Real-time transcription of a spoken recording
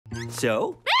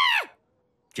So?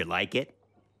 Did you like it?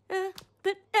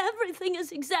 But everything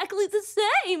is exactly the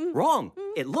same. Wrong.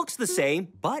 It looks the same,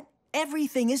 but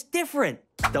everything is different.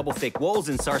 Double thick walls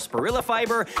in sarsaparilla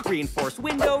fiber, reinforced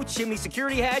window, chimney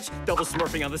security hatch, double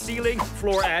smurfing on the ceiling,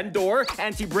 floor and door,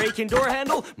 anti-break-in door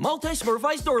handle,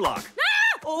 multi-smurfized door lock.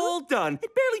 All done.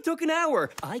 It barely took an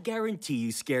hour. I guarantee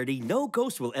you, Scaredy, no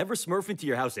ghost will ever smurf into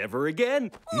your house ever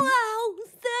again. Wow,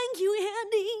 thank you,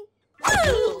 Andy.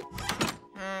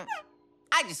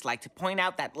 I'd just like to point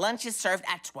out that lunch is served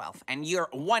at 12, and you're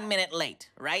 1 minute late,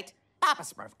 right? Papa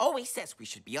Smurf always says we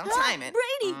should be on time and...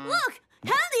 Brady, look!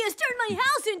 Andy has turned my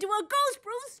house into a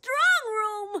ghost-proof strong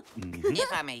room!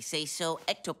 If I may say so,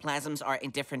 ectoplasms are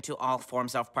indifferent to all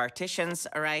forms of partitions,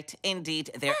 right?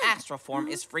 Indeed, their astral form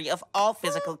is free of all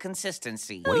physical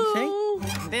consistency. What do you think?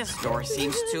 This door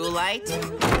seems too light.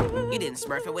 You didn't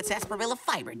smurf it with sarsaparilla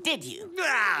fiber, did you?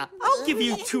 I'll give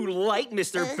you too light,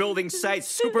 Mr. Building Site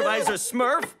Supervisor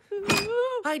Smurf.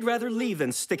 I'd rather leave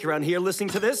than stick around here listening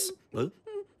to this.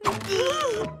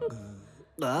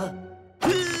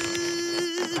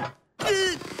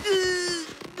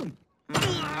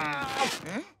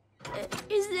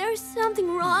 Is there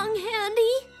something wrong,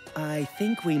 Andy? I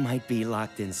think we might be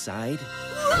locked inside.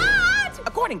 What?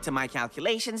 According to my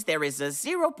calculations, there is a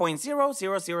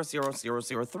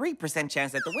 0.0000003%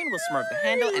 chance that the wind will smurf the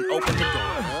handle and open the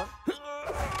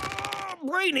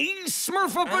door. Brainy,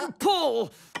 smurf up and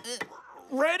pull.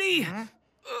 Ready?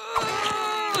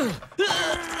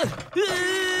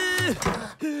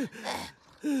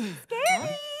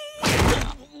 Scary!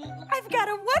 I've got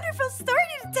a wonderful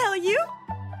story to tell you.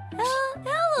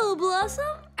 Hello, Blossom.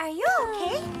 Are you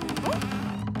okay?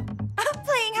 I'm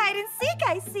playing hide and seek,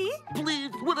 I see. Please,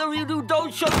 whatever you do,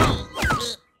 don't shut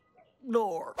the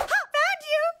door. Ha, found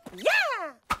you!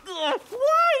 Yeah!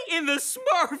 Why in the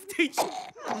Smurf did you...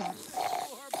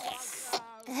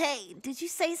 Hey, did you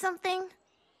say something?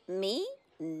 Me?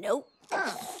 Nope.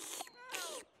 Help!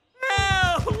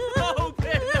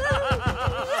 Open up!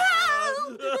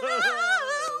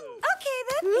 Okay,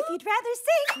 then. If you'd rather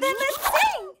sing, then let's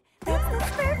sing. That's the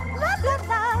Smurf, la la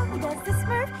la. Who does the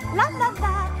Smurf, la la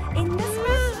la. In the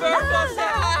Smurf, la la la.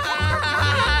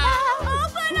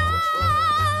 Open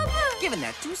up! Given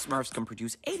that two Smurfs can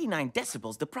produce 89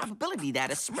 decibels, the probability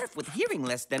that a Smurf with hearing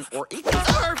less than or equal to...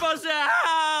 Smurf us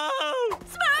out!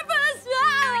 Smurf us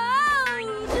out!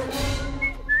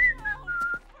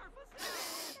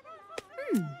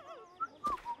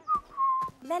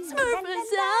 Smurf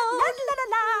us out! La la la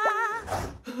la.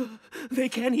 They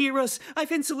can't hear us.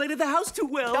 I've insulated the house too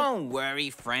well. Don't worry,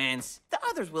 friends. The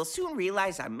others will soon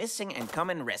realize I'm missing and come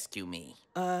and rescue me.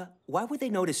 Why would they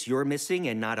notice you're missing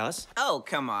and not us? Oh,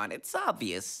 come on, it's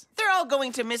obvious. They're all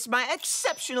going to miss my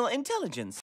exceptional intelligence.